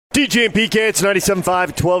TJ and PK, it's 97.5,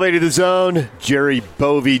 1280 The Zone. Jerry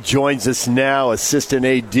Bovee joins us now, assistant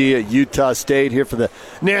AD at Utah State, here for the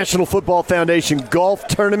National Football Foundation Golf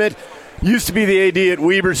Tournament. Used to be the AD at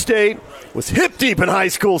Weber State, was hip deep in high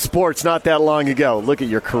school sports not that long ago. Look at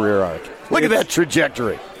your career arc. Look at that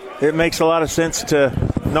trajectory. It makes a lot of sense to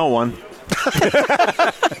no one.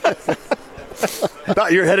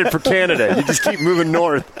 Thought you're headed for Canada. You just keep moving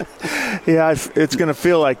north. Yeah, it's going to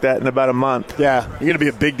feel like that in about a month. Yeah, you're going to be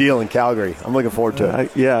a big deal in Calgary. I'm looking forward to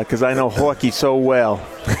it. Yeah, because I know hockey so well.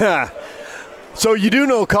 So you do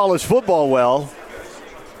know college football well.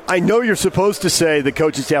 I know you're supposed to say the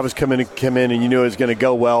coaching staff was come in and you knew it was going to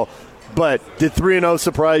go well. But did 3-0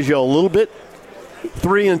 surprise you a little bit?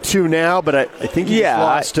 3-2 now, but I think you just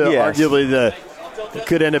lost to arguably it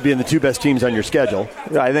could end up being the two best teams on your schedule.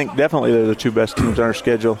 I think definitely they're the two best teams on our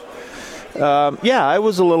schedule. I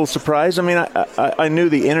was a little surprised. I mean, I knew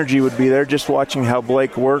the energy would be there just watching how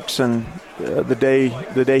Blake works, and the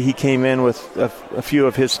day he came in with a few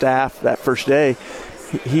of his staff that first day,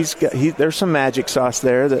 there's some magic sauce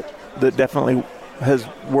there that definitely has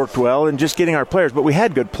worked well, and just getting our players. But we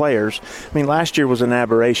had good players. I mean, last year was an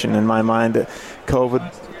aberration in my mind.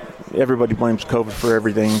 COVID. Everybody blames COVID for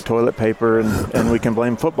everything, toilet paper, and we can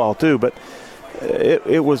blame football too. But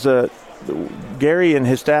it was Gary and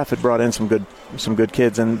his staff had brought in some good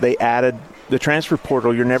kids, and they added the transfer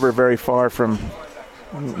portal. You're never very far from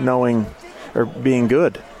knowing or being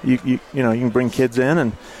good. You can bring kids in,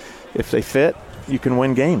 and if they fit, you can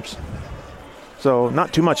win games. So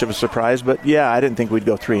not too much of a surprise, but I didn't think we'd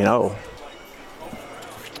go 3-0.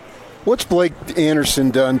 What's Blake Anderson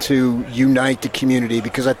done to unite the community?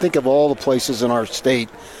 Because I think of all the places in our state,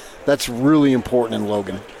 that's really important in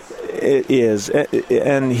Logan. It is.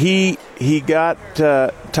 And he got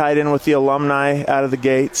tied in with the alumni out of the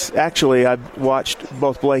gates. Actually, I've watched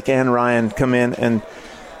both Blake and Ryan come in and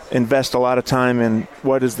invest a lot of time in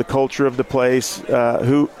what is the culture of the place,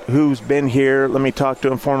 who's been here. Let me talk to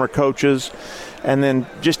them, former coaches. And then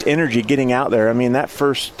just energy getting out there. I mean, that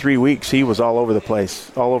first 3 weeks, he was all over the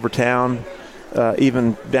place, all over town,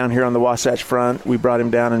 even down here on the Wasatch Front. We brought him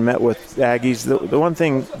down and met with Aggies. The one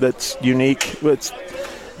thing that's unique, it's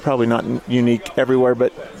probably not unique everywhere,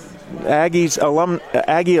 but Aggie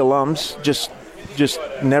alums just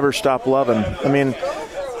never stop loving. I mean,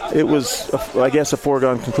 it was, I guess, a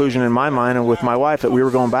foregone conclusion in my mind and with my wife that we were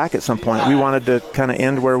going back at some point. We wanted to kind of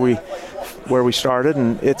end where we started,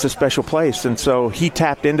 and it's a special place. And so he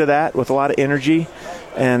tapped into that with a lot of energy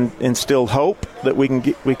and instilled hope that we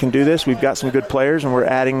can do this. We've got some good players, and we're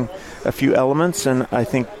adding a few elements, and I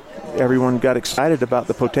think everyone got excited about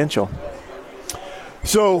the potential.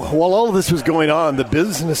 So while all of this was going on, the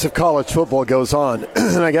business of college football goes on.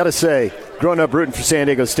 And I got to say, growing up rooting for San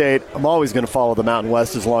Diego State, I'm always going to follow the Mountain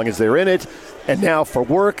West as long as they're in it. And now for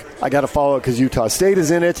work, I got to follow it because Utah State is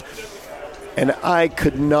in it. And I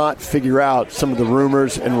could not figure out some of the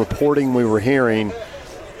rumors and reporting we were hearing.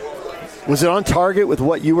 Was it on target with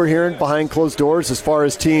what you were hearing behind closed doors as far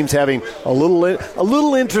as teams having a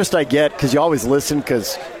little interest? I get, because you always listen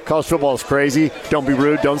because college football is crazy. Don't be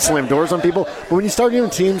rude. Don't slam doors on people. But when you start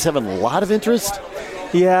hearing teams having a lot of interest.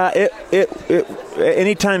 Yeah,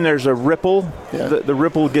 anytime there's a ripple, the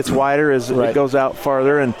ripple gets wider as it goes out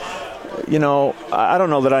farther. And, I don't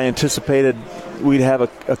know that I anticipated we'd have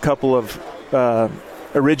a couple of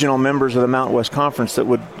original members of the Mountain West Conference that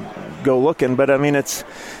would go looking, but I mean it's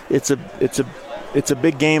a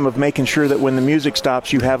big game of making sure that when the music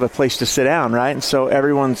stops, you have a place to sit down, right? And so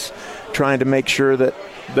everyone's trying to make sure that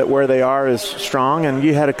where they are is strong. And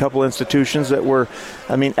you had a couple institutions that were,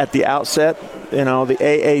 I mean, at the outset, the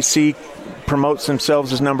AAC promotes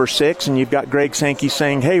themselves as number 6, and you've got Greg Sankey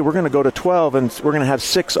saying, hey, we're going to go to 12 and we're going to have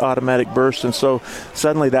 6 automatic bursts. And so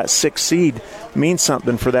suddenly that 6th seed means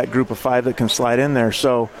something for that group of 5 that can slide in there.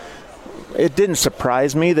 So it didn't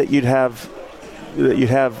surprise me that you'd have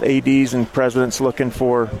ADs and presidents looking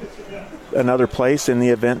for another place in the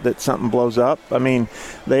event that something blows up. I mean,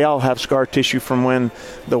 they all have scar tissue from when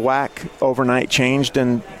the WAC overnight changed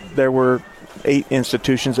and there were 8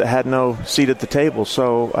 institutions that had no seat at the table.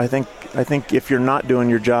 So I think if you're not doing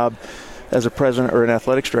your job as a president or an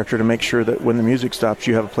athletics director to make sure that when the music stops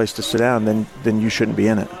you have a place to sit down, then you shouldn't be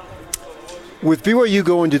in it. With BYU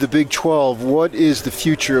going to the Big 12, what is the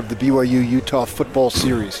future of the BYU-Utah football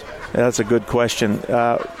series? That's a good question.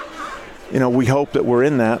 We hope that we're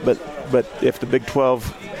in that, but if the Big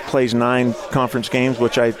 12 plays 9 conference games,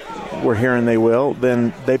 which we're hearing they will,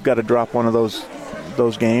 then they've got to drop one of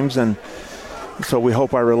those games. And so we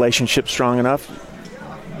hope our relationship's strong enough.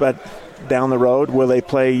 But down the road, will they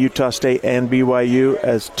play Utah State and BYU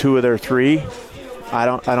as 2 of their 3? I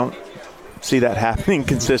don't see that happening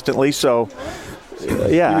consistently. So,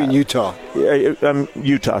 yeah. You mean Utah?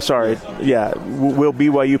 Utah, sorry. Yeah, will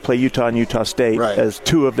BYU play Utah and Utah State as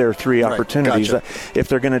 2 of their 3 opportunities. Gotcha. If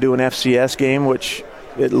they're going to do an FCS game, which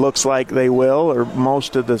it looks like they will, or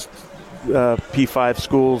most of the P5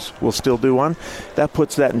 schools will still do one, that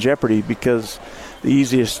puts that in jeopardy, because the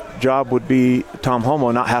easiest job would be Tom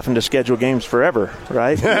Homo not having to schedule games forever,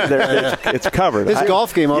 right? It's covered. His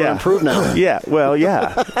golf game ought to improve now. Yeah, well,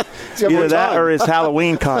 yeah. Either that or his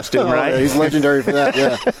Halloween costume, right? Yeah, he's legendary for that,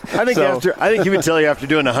 yeah. I think he would tell you after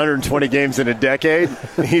doing 120 games in a decade,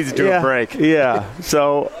 he's due a break. Yeah.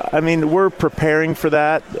 So, I mean, we're preparing for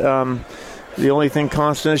that. The only thing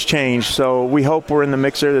constant is change. So we hope we're in the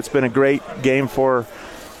mixer. That's been a great game for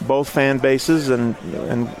both fan bases, and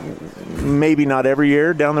maybe not every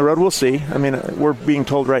year down the road. We'll see. I mean, we're being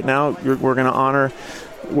told right now we're going to honor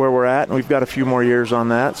where we're at, and we've got a few more years on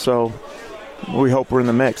that. So we hope we're in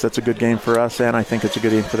the mix. That's a good game for us, and I think it's a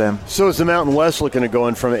good game for them. So is the Mountain West looking at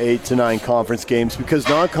going from 8 to 9 conference games? Because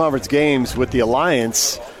non-conference games with the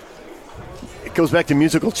Alliance, it goes back to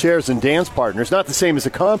musical chairs and dance partners. Not the same as a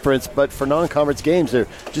conference, but for non-conference games, there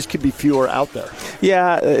just could be fewer out there.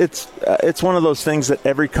 Yeah, it's one of those things that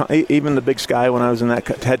even the Big Sky, when I was in that,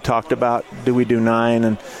 had talked about, do we do 9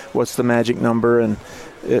 and what's the magic number, and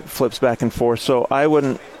it flips back and forth. So I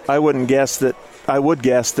would guess that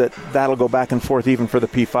that'll go back and forth even for the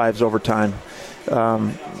P5s over time.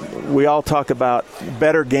 We all talk about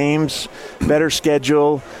better games, better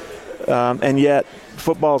schedule, and yet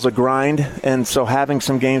football's a grind, and so having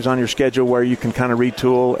some games on your schedule where you can kind of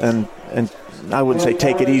retool and I wouldn't say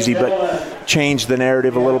take it easy, but change the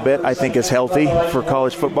narrative a little bit, I think is healthy for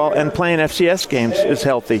college football. And playing FCS games is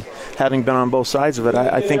healthy, having been on both sides of it.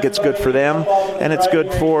 I think it's good for them, and it's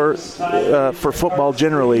good for football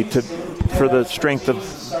generally, for the strength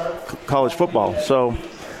of college football. So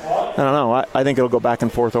I don't know. I think it'll go back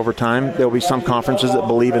and forth over time. There'll be some conferences that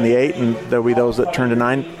believe in the 8, and there'll be those that turn to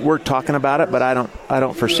 9. We're talking about it, but I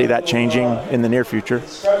don't foresee that changing in the near future.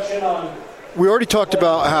 We already talked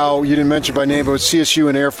about how, you didn't mention by name, but CSU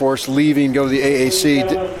and Air Force leaving, go to the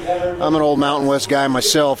AAC. I'm an old Mountain West guy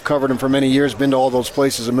myself, covered them for many years, been to all those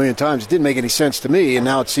places a million times. It didn't make any sense to me, and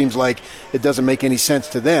now it seems like it doesn't make any sense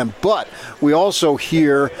to them. But we also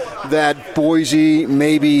hear that Boise,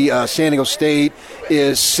 maybe San Diego State,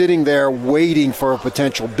 is sitting there waiting for a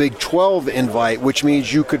potential Big 12 invite, which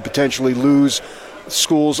means you could potentially lose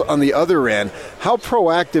schools on the other end. How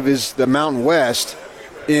proactive is the Mountain West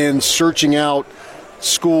in searching out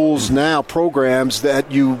schools now, programs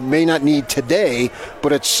that you may not need today,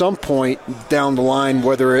 but at some point down the line,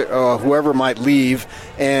 whether whoever might leave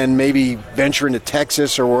and maybe venture into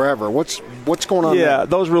Texas or wherever? What's going on there? Yeah,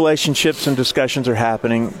 those relationships and discussions are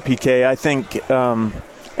happening, PK. I think, and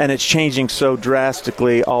it's changing so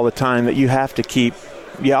drastically all the time that you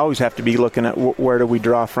always have to be looking at where do we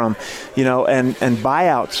draw from, and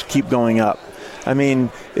buyouts keep going up. I mean,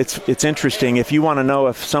 it's interesting. If you want to know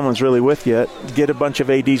if someone's really with you, get a bunch of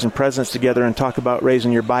ADs and presidents together and talk about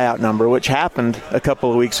raising your buyout number, which happened a couple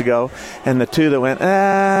of weeks ago. And the two that went,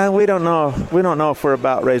 we don't know. We don't know if we're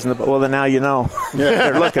about raising the. Well, then now you know.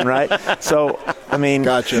 They're looking, right? So, I mean,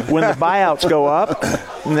 gotcha. When the buyouts go up,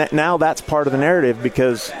 now that's part of the narrative,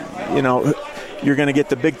 because you're going to get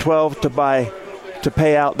the Big 12 to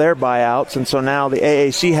pay out their buyouts, and so now the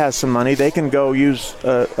AAC has some money. They can go use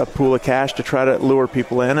a pool of cash to try to lure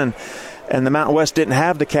people in, and the Mountain West didn't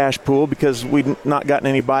have the cash pool because we'd not gotten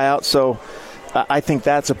any buyouts. So I think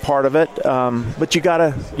that's a part of it. But you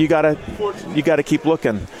gotta keep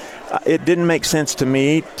looking. It didn't make sense to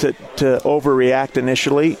me to overreact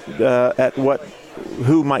initially at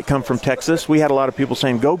who might come from Texas. We had a lot of people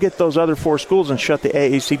saying, "Go get those other 4 schools and shut the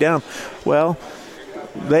AAC down." Well,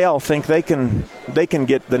 they all think they can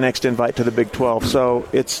get the next invite to the Big 12. So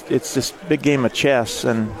it's this big game of chess,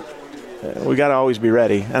 and we got to always be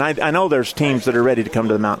ready. And I know there's teams that are ready to come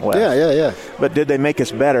to the Mountain West. Yeah. But did they make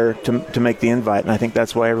us better to make the invite? And I think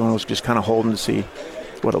that's why everyone was just kind of holding to see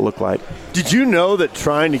what it looked like. Did you know that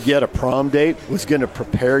trying to get a prom date was going to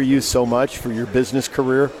prepare you so much for your business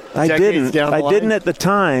career? I didn't at the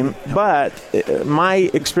time, but my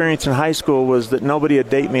experience in high school was that nobody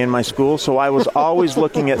would date me in my school, so I was always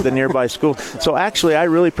looking at the nearby school. So actually, I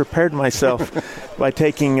really prepared myself by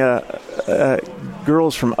taking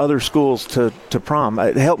girls from other schools to prom.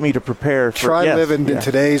 It helped me to prepare. Try living in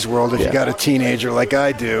today's world if you got a teenager like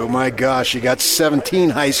I do. My gosh, you got 17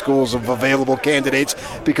 high schools of available candidates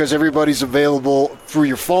because everybody's available through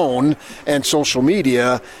your phone and social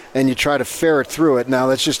media, and you try to ferret through it. Now,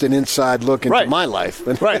 that's just an inside look into my life.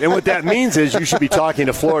 Right, and what that means is you should be talking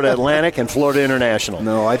to Florida Atlantic and Florida International.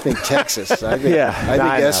 No, I think Texas. I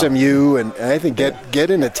think SMU, and I think get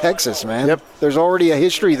into Texas, man. Yep. There's already a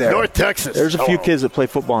history there. North Texas. There's a few kids that play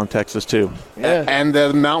football in Texas, too. Yeah. And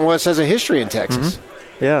the Mountain West has a history in Texas. Mm-hmm.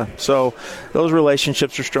 Yeah, so those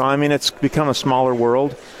relationships are strong. I mean, it's become a smaller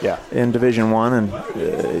world in Division I, and,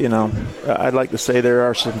 I'd like to say there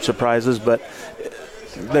are some surprises, but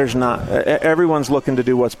there's not. Everyone's looking to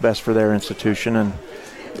do what's best for their institution, and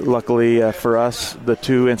luckily for us, the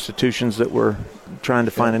two institutions that were trying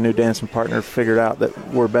to find a new dancing partner figured out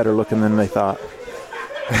that we're better looking than they thought.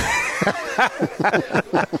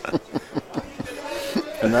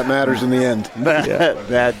 And that matters in the end.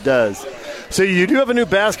 That does. So you do have a new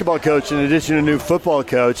basketball coach in addition to a new football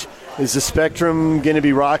coach. Is the spectrum going to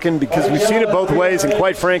be rocking? Because we've seen it both ways, and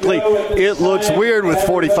quite frankly, it looks weird with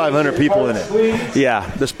 4,500 people in it. Yeah,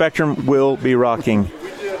 the spectrum will be rocking.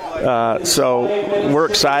 So we're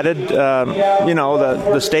excited.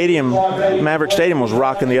 The stadium, Maverick Stadium, was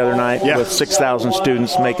rocking the other night with 6,000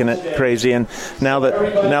 students, making it crazy. And now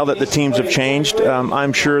that the teams have changed,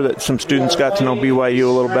 I'm sure that some students got to know BYU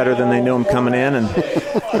a little better than they knew them coming in, and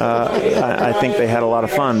I think they had a lot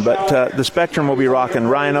of fun. But the spectrum will be rocking.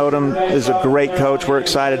 Ryan Odom is a great coach. We're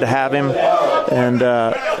excited to have him, and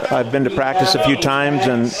I've been to practice a few times,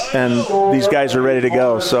 and these guys are ready to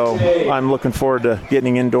go. So I'm looking forward to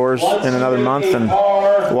getting indoors in another month and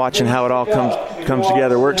watching how it all comes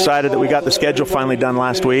together. We're excited that we got the schedule finally done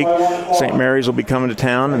last week. St. Mary's will be coming to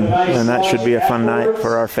town, and that should be a fun night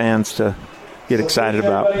for our fans to get excited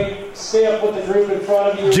about.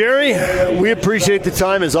 Jerry, we appreciate the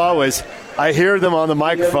time as always. I hear them on the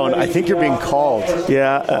microphone. I think you're being called.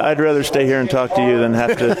 Yeah, I'd rather stay here and talk to you than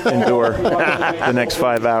have to endure the next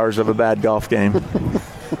 5 hours of a bad golf game.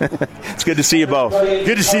 It's good to see you both.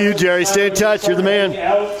 Good to see you, Jerry. Stay in touch. You're the man.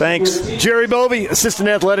 Thanks. Jerry Bovee, Assistant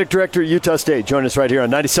Athletic Director at Utah State. Join us right here on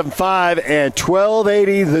 97.5 and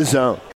 1280 The Zone.